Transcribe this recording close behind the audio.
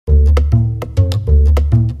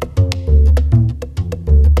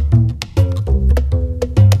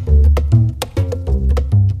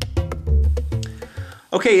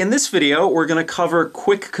Okay, in this video we're going to cover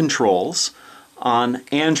quick controls on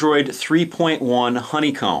Android 3.1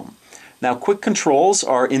 Honeycomb. Now, quick controls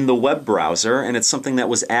are in the web browser, and it's something that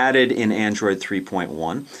was added in Android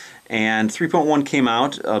 3.1. And 3.1 came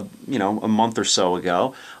out a month or so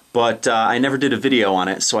ago, but I never did a video on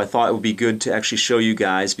it, so I thought it would be good to actually show you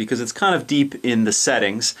guys because it's kind of deep in the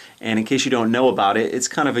settings, and in case you don't know about it, it's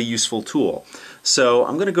kind of a useful tool. So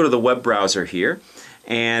I'm going to go to the web browser here,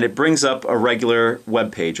 and it brings up a regular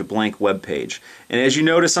web page, a blank web page. And as you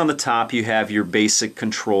notice on the top, you have your basic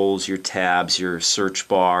controls, your tabs, your search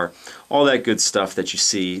bar, all that good stuff that you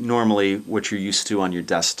see normally, what you're used to on your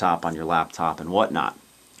desktop, on your laptop, and whatnot.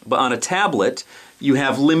 But on a tablet, you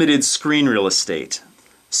have limited screen real estate.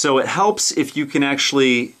 So it helps if you can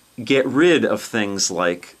actually get rid of things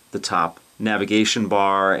like the top navigation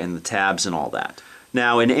bar and the tabs and all that.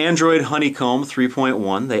 Now, in Android Honeycomb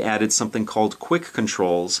 3.1, they added something called Quick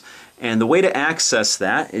Controls, and the way to access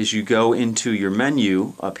that is you go into your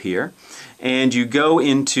menu up here, and you go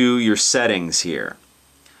into your settings here.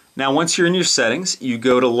 Now, once you're in your settings, you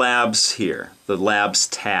go to Labs here, the Labs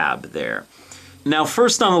tab there. Now,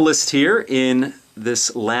 first on the list here in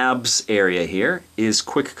this Labs area here is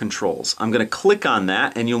Quick Controls. I'm going to click on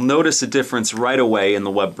that, and you'll notice a difference right away in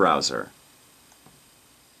the web browser.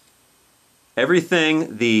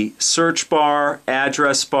 Everything, the search bar,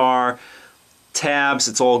 address bar, tabs,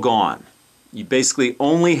 it's all gone. You basically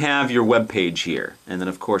only have your web page here, and then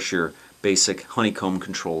of course your basic Honeycomb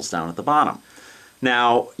controls down at the bottom.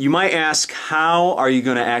 Now, you might ask, how are you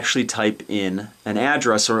going to actually type in an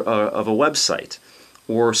address of a website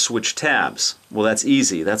or switch tabs? Well, that's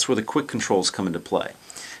easy. That's where the quick controls come into play.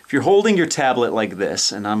 If you're holding your tablet like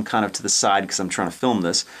this, and I'm kind of to the side because I'm trying to film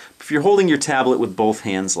this, if you're holding your tablet with both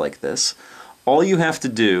hands like this, all you have to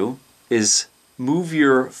do is move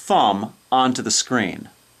your thumb onto the screen.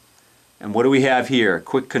 And what do we have here?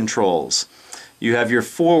 Quick controls. You have your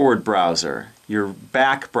forward browser, your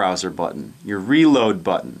back browser button, your reload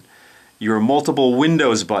button, your multiple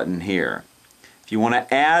windows button here. If you want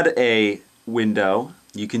to add a window,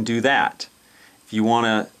 you can do that. If you want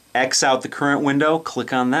to X out the current window,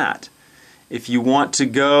 click on that. If you want to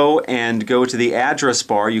go to the address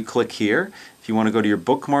bar, you click here. If you want to go to your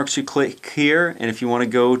bookmarks, you click here, and if you want to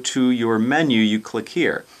go to your menu, you click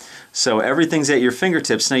here. So everything's at your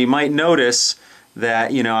fingertips. Now you might notice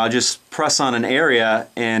that, I'll just press on an area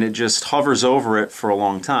and it just hovers over it for a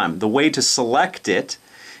long time. The way to select it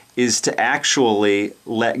is to actually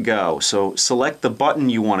let go. So select the button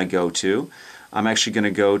you want to go to. I'm actually going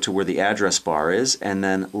to go to where the address bar is and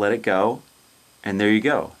then let it go, and there you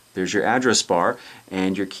go. There's your address bar,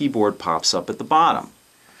 and your keyboard pops up at the bottom.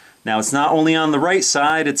 Now, it's not only on the right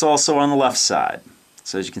side, it's also on the left side.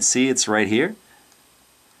 So as you can see, it's right here.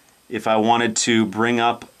 If I wanted to bring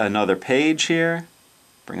up another page here,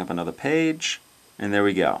 bring up another page, and there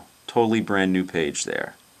we go. Totally brand new page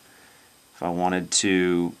there. If I wanted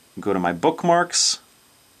to go to my bookmarks,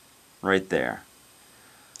 right there.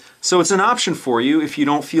 So it's an option for you if you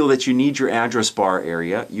don't feel that you need your address bar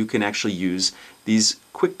area. You can actually use these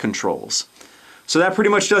quick controls. So that pretty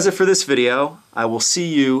much does it for this video. I will see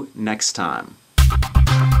you next time.